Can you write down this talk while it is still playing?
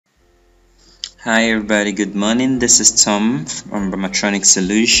Hi everybody, good morning. This is Tom from Ramatronic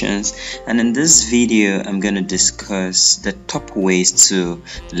Solutions, and in this video I'm going to discuss the top ways to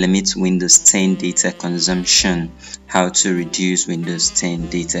limit Windows 10 data consumption, how to reduce Windows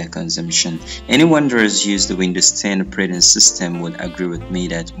 10 data consumption. Anyone that has used the Windows 10 operating system would agree with me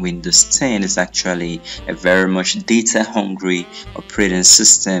that Windows 10 is actually a very much data hungry operating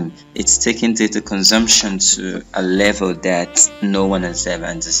system. It's taking data consumption to a level that no one has ever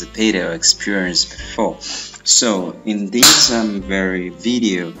anticipated or experienced before. So in this very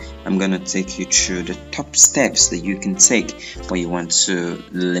video, I'm going to take you through the top steps that you can take when you want to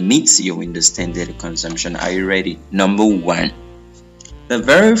limit your Windows 10 data consumption. Are you ready? Number one, the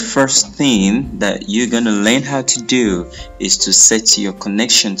very first thing that you're going to learn how to do is to set your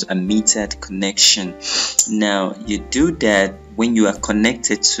connection to a metered connection. Now you do that when you are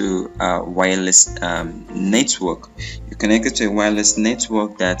connected to a wireless network. You're connected to a wireless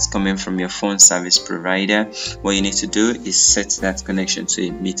network that's coming from your phone service provider. What you need to do is set that connection to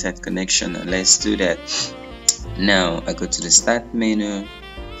a metered connection, and let's do that. Now I go to the start menu,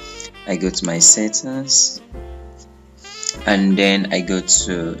 I go to my settings, and then I go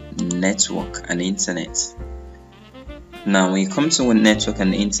to network and internet. Now when you come to network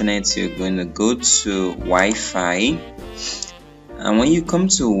and internet, you're going to go to Wi-Fi, and when you come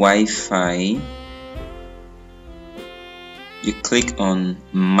to Wi-Fi, you click on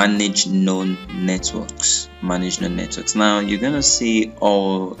manage known networks. Now you're gonna see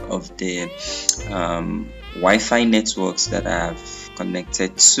all of the Wi-Fi networks that I've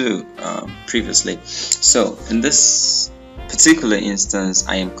connected to previously. So in this particular instance,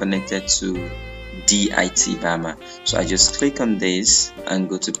 I am connected to DIT Bama. So I just click on this and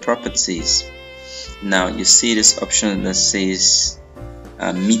go to properties. Now you see this option that says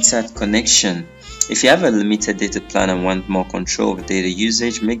metered connection. If you have a limited data plan and want more control over data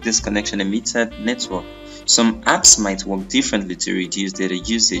usage, make this connection a metered network. Some apps might work differently to reduce data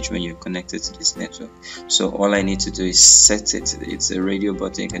usage when you're connected to this network. So all I need to do is set it. It's a radio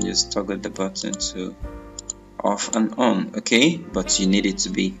button. You can just toggle the button to off and on, okay? But you need it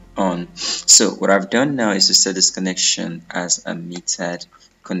to be on. So what I've done now is to set this connection as a metered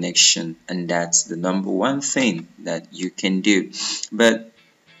connection, and that's the number one thing that you can do. But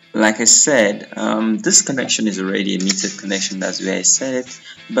like I said, this connection is already a metered connection. That's where I set it,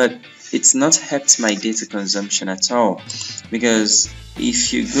 but it's not helped my data consumption at all, because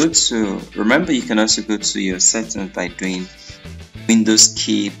if you go to, remember, you can also go to your settings by doing Windows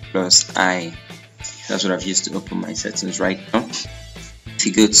key plus I. That's what I've used to open my settings right now. If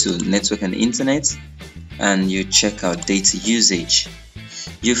you go to network and internet and you check out data usage,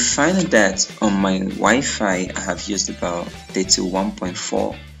 you find that on my Wi-Fi I have used about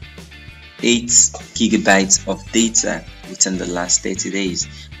 31.48 gigabytes of data within the last 30 days.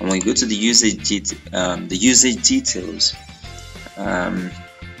 And when you go to the usage details, trying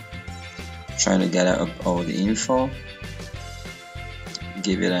to gather up all the info,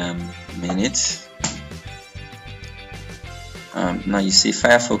 give it a minute. Now you see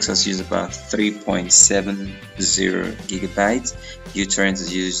Firefox has used about 3.70 gigabytes, uTorrent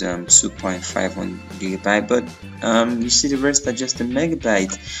has used 2.51 gigabyte, but you see the rest are just a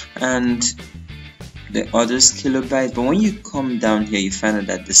megabyte and the others kilobyte. But when you come down here, you find out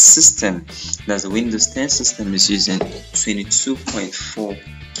that the system, that's the Windows 10 system, is using 22.4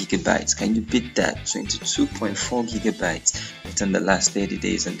 gigabytes. Can you beat that? 22.4 gigabytes within the last 30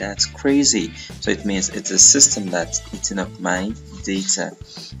 days, and that's crazy. So it means it's a system that's eating up my data.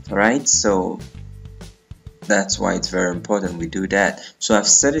 Alright, so that's why it's very important we do that. So I've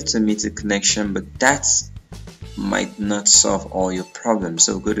set it to metered connection, but that might not solve all your problems.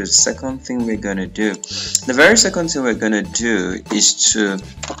 So go to the second thing we're gonna do. The very second thing we're gonna do is to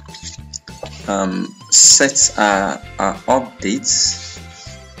set our updates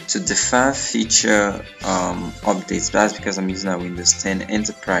to defer feature updates. That's because I'm using a Windows 10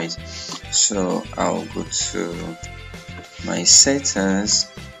 Enterprise. So I'll go to my settings,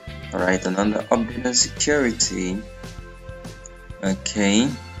 alright, and under update and security, okay,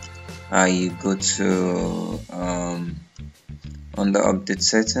 I go to under update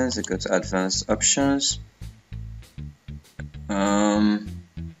settings, I go to advanced options. Now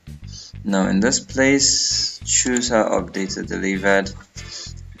in this place, choose how updates are delivered.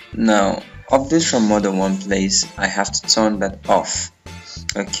 Now updates from more than one place, I have to turn that off,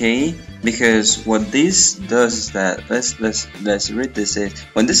 okay? Because what this does is that let's read this.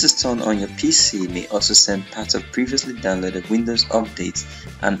 When this is turned on, your PC may also send parts of previously downloaded Windows updates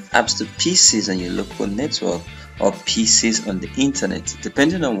and apps to PCs on your local network or PCs on the internet,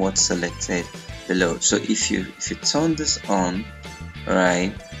 depending on what's selected below. So if you turn this on,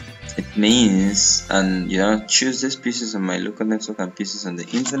 right, It means, and choose these pieces on my local network and pieces on the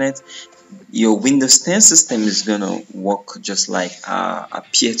internet. Your Windows 10 system is gonna work just like a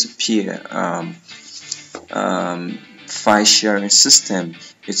peer-to-peer file sharing system.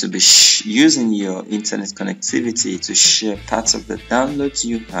 It will be using your internet connectivity to share parts of the downloads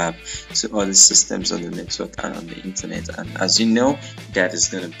you have to other systems on the network and on the internet. And as you know, that is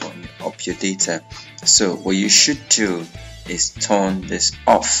going to burn up your data. So what you should do is turn this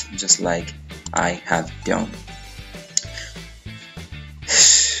off, just like I have done.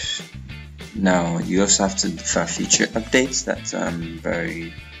 Now you also have to defer feature updates. That's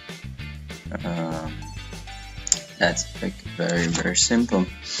very simple.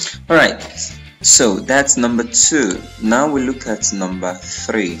 All right, so that's number 2. Now we look at number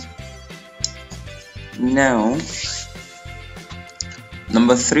 3. Now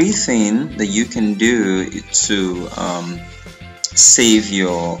number 3 thing that you can do to save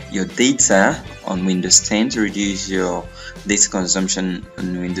your data on Windows 10, to reduce your data consumption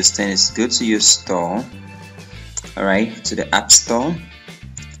on Windows 10, is go to your store. All right, to the App Store,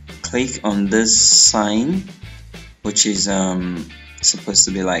 click on this sign, which is supposed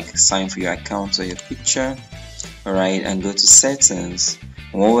to be like a sign for your account or your picture. All right, and go to settings.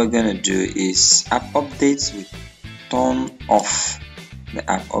 And what we're gonna do is app updates. We turn off the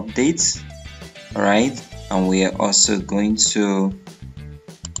app updates. All right, and we are also going to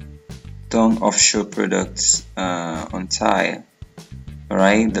turn off show products on tile. All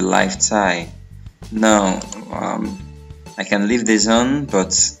right, the live tile. Now I can leave this on,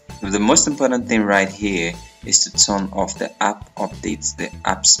 but the most important thing right here is to turn off the app updates, the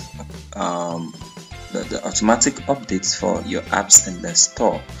apps, the automatic updates for your apps in the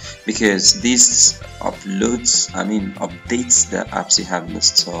store, because this updates the apps you have in the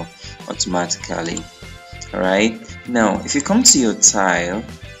store automatically. Alright, now if you come to your tile,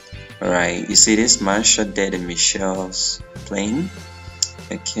 alright, you see this man shot dead in Michelle's plane.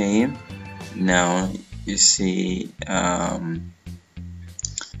 Okay, now you see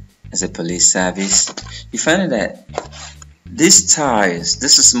as a police service, you find that these ties,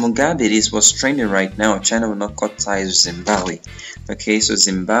 this is Mugabe, this was trending right now. China will not cut ties with Zimbabwe. Okay, so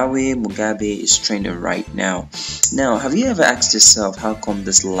Zimbabwe, Mugabe is trending right now. Now, have you ever asked yourself how come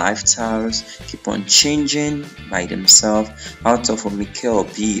these live towers keep on changing by themselves? Out of Mikel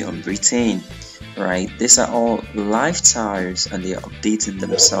B on Britain, right? These are all live towers and they are updating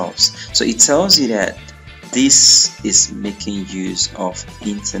themselves. So it tells you that this is making use of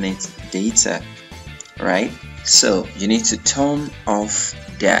internet data, right? So you need to turn off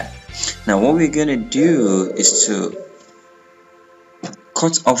that. Now what we're gonna do is to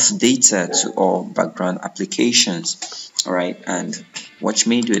cut off data to all background applications. All right, and watch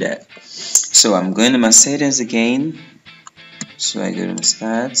me do that. So I'm going to my settings again. So I go to my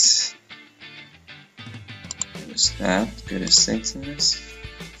stats, go to settings.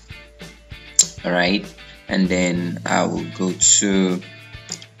 All right, and then I will go to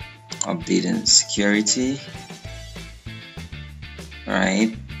update and security. All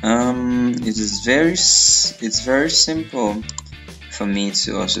right, it's very simple for me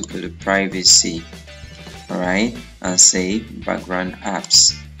to also go to privacy. All right, and say background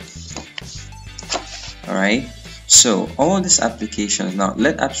apps. All right, so all these applications, now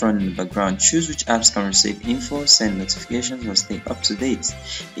let apps run in the background. Choose which apps can receive info, send notifications, or stay up to date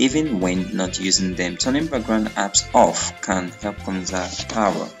even when not using them. Turning background apps off can help conserve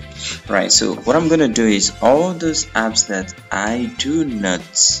power. Right, so what I'm gonna do is all those apps that I do not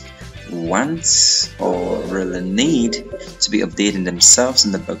want or really need to be updating themselves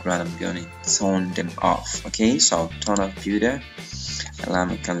in the background, I'm going to turn them off. Okay, so I'll turn off builder,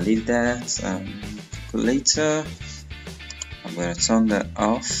 alarm, I can leave that, calculator, I'm going to turn that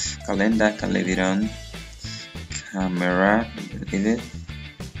off, calendar, can leave it on, camera, leave it,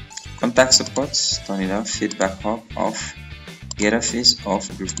 contact support, turn it off, feedback off, get office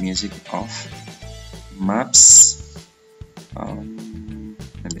off, group music off, maps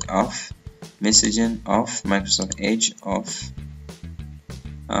maybe off, messaging off, Microsoft Edge off,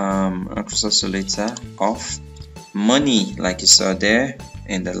 Microsoft Solitaire off, money like you saw there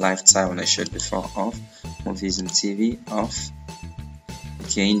in the live tile when I showed before off, movies and TV off,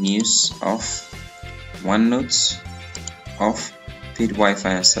 okay, news off, OneNote off, paid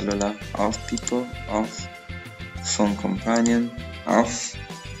Wi-Fi and cellular off, people off, phone companion off,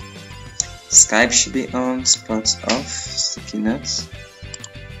 Skype should be on, spots off, sticky notes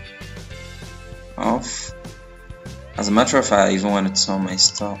off. As a matter of fact, I even want to turn my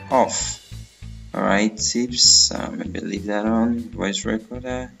store off. Alright, tips, maybe leave that on, voice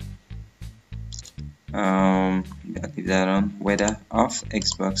recorder, leave that on. Weather off,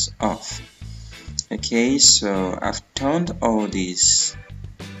 Xbox off. Okay, so I've turned all these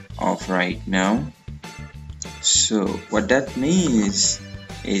off right now. So what that means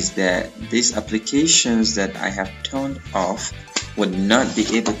is that these applications that I have turned off would not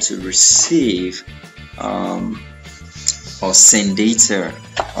be able to receive or send data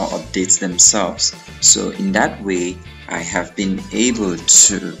or updates themselves. So in that way, I have been able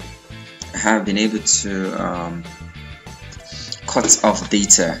to cut off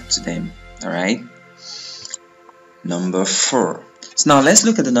data to them. All right. Number 4. So now let's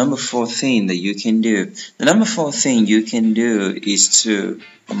look at the number 4 thing that you can do. The number 4 thing you can do is to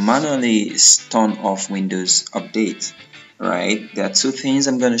manually turn off Windows Update. Right, there are 2 things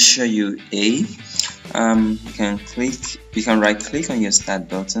I'm going to show you. You can right click on your start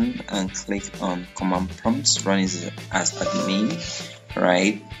button and click on command prompts, run it as admin.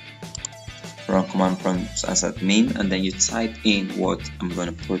 Right, run command prompts as admin, and then you type in what I'm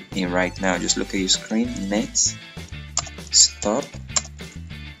going to put in right now. Just look at your screen. Net stop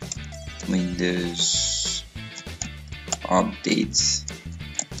Windows Update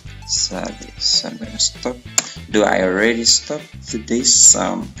service. So I'm going to stop. Though I already stopped this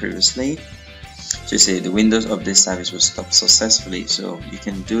previously. So you say the Windows Update service was stopped successfully. So you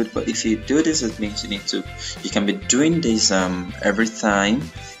can do it, but if you do this, it means you can be doing this every time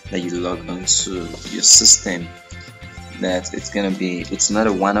that you log onto your system. That it's not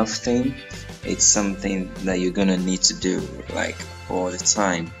a one-off thing. It's something that you're gonna need to do like all the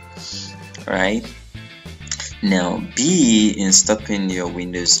time. Right? Now, B in stopping your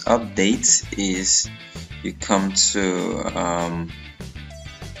Windows Update is you come to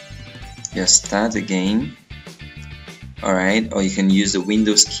your start again. Alright, or you can use the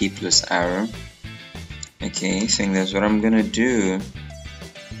Windows key plus arrow. Okay, I think that's what I'm gonna do.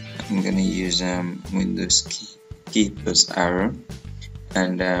 I'm gonna use Windows key plus arrow,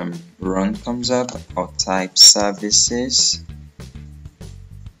 and run comes up. I'll type services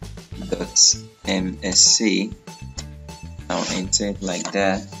 .msc. I'll enter it like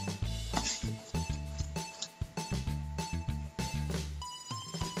that.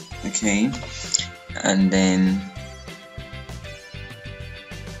 Okay, and then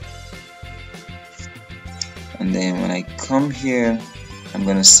when I come here, I'm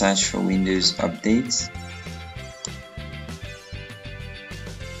gonna search for Windows Update.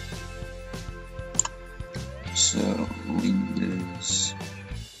 So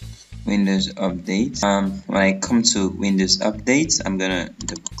Windows Update. When I come to Windows Update, I'm gonna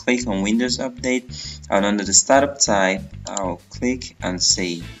double click on Windows Update, and under the startup type, I'll click and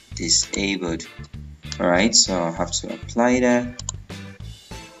say disabled. Alright, so I'll have to apply that.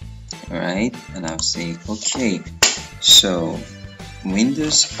 Alright, and I'll say okay. So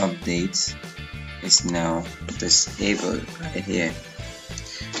Windows Update is now disabled right here.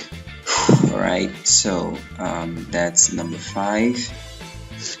 Alright, so that's number 5.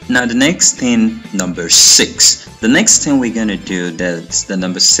 Now the next thing, number 6. The next thing we're gonna do, that's the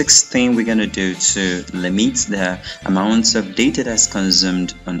number 6 thing we're gonna do to limit the amount of data that's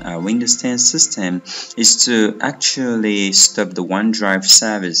consumed on our Windows 10 system, is to actually stop the OneDrive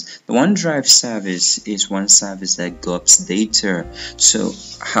service. The OneDrive service is one service that gobs data. So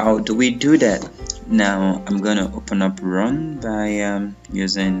how do we do that? Now I'm gonna open up Run by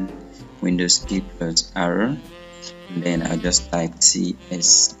using Windows key plus arrow. And then I'll just type TSAK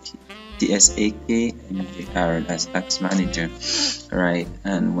as Task Manager. Right,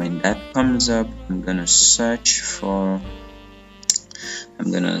 and when that comes up, I'm gonna search for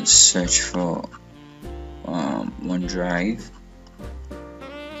OneDrive.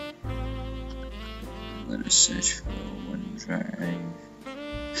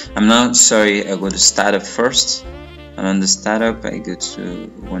 I'm not sorry, I go to startup first, and on the startup I go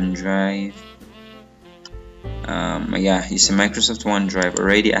to OneDrive. Yeah, you see Microsoft OneDrive.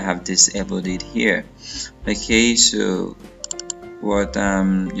 Already I have disabled it here. Okay, so what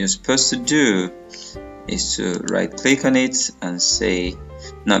you're supposed to do is to right click on it and say,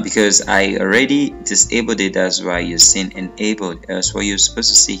 now because I already disabled it, that's why you're seeing enabled. Else what you're supposed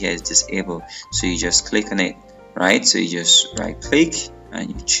to see here is disabled. So you just click on it, right? So you just right click and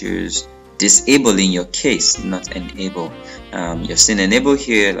you choose disable in your case, not enable. You're seeing enable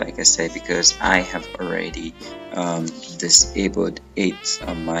here, like I said, because I have already disabled it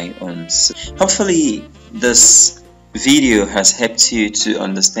on my own. So hopefully this video has helped you to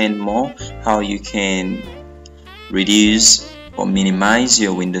understand more how you can reduce or minimize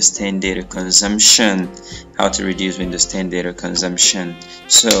your Windows 10 data consumption, how to reduce Windows 10 data consumption.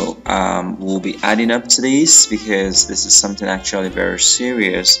 So we'll be adding up to this because this is something actually very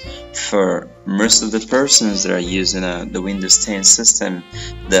serious for most of the persons that are using the Windows 10 system,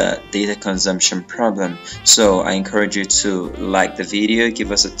 the data consumption problem. So I encourage you to like the video,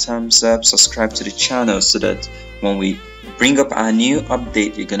 give us a thumbs up, subscribe to the channel so that when we bring up our new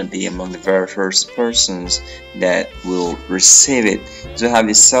update, you're going to be among the very first persons that will receive it. So have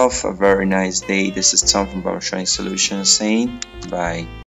yourself a very nice day. This is Tom from Barest Solutions saying bye.